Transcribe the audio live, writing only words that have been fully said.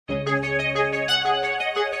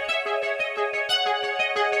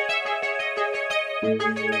Some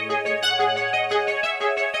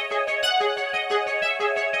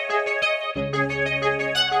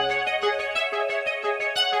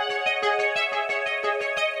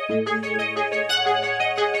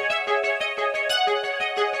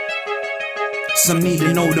need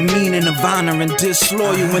to know the meaning of honor and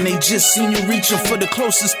disloyal when they just seen you reaching for the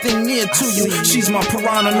closest thing near to you. She's my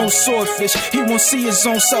piranha, no swordfish. He won't see his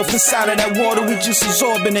own self inside of that water, we just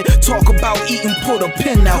absorbing it. Talk about eating, put a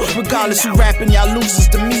pin out. Regardless who rapping, y'all losers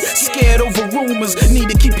to me. Scared over rumors, need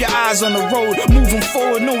to keep your eyes on the road. Moving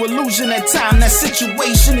forward, no illusion at time. That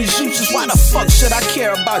situation is useless. Why the fuck should I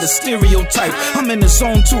care about a stereotype? I'm in the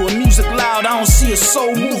zone to a music loud, I don't see a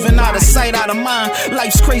soul moving. Out of sight, out of mind.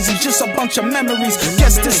 Life's crazy, just a bunch of memories.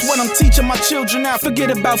 Guess this what I'm teaching my children now. Forget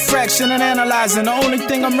about fraction and analyzing. The only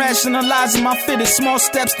thing I'm rationalizing my fit is small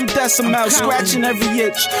steps through decimals, scratching every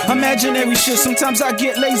itch, imaginary shit. Sometimes I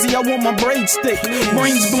get lazy, I want my braids thick.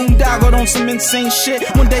 Brains boom daggled on some insane shit.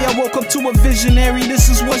 One day I woke up to a visionary, this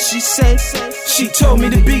is what she said. She told me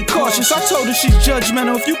to be cautious, I told her she's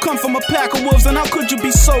judgmental. If you come from a pack of wolves, then how could you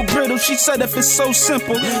be so brittle? She said if it's so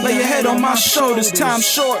simple, lay your head on my shoulders, time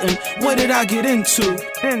shortened. What did I get into?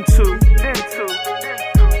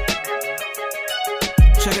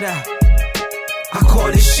 Check it out. I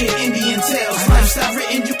call this shit Indian tales. Lifestyle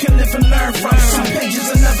written you can live and learn from. Some pages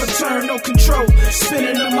will never turn, no control.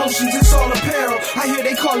 Spinning emotions, it's all apparel. I hear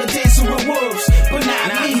they call it dancing with wolves, but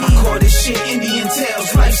not me. I call this shit Indian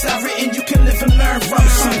tales. Lifestyle written you can live and learn from.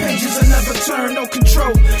 Some pages will never turn, no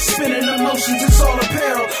control. Spinning emotions, it's all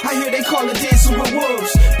apparel. I hear they call it dancing with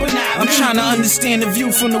wolves, but not me. I'm trying to understand the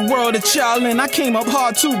view from the world that y'all in. I came up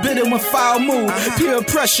hard too, bitter when foul move. Peer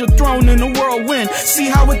pressure thrown in the whirlwind. See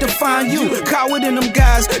how it define you. Coward in them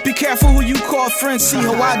guys, be careful who you call friends. See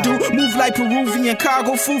how I do, move like Peruvian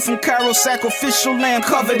cargo food from Cairo, sacrificial lamb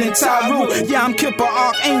covered in Tyru. Yeah, I'm Kipper,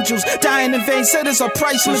 archangels, dying in vain. Said it's a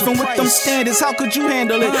price living with them standards. How could you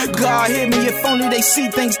handle it? God hear me, if only they see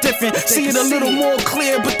things different. See it a little more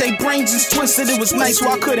clear, but they brains is twisted. It was nice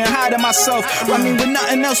while I couldn't hide it myself. I mean, with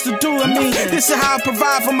nothing else to do, this is how I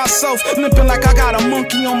provide for myself. Limping like I got a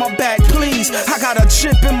monkey on my back, please. I got a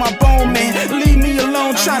chip in my bone, man. Leave me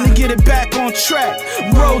alone, trying to get it back on track.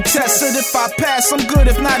 Road tested, if I pass, I'm good.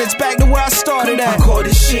 If not, it's back to where I started at. I call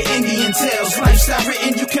this shit Indian tales. Lifestyle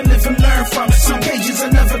written you can live and learn from. Some pages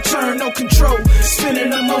will never turn, no control.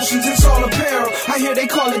 Spinning emotions, it's all apparel. I hear they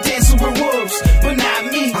call it dancing with wolves, but not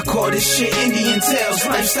me. I call this shit Indian tales.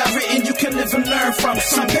 Lifestyle written you can live and learn from.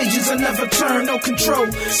 Some pages will never turn, no control.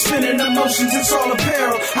 Spinning emotions, it's all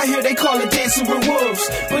apparel. I hear they call it dancing with wolves,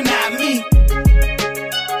 but not me.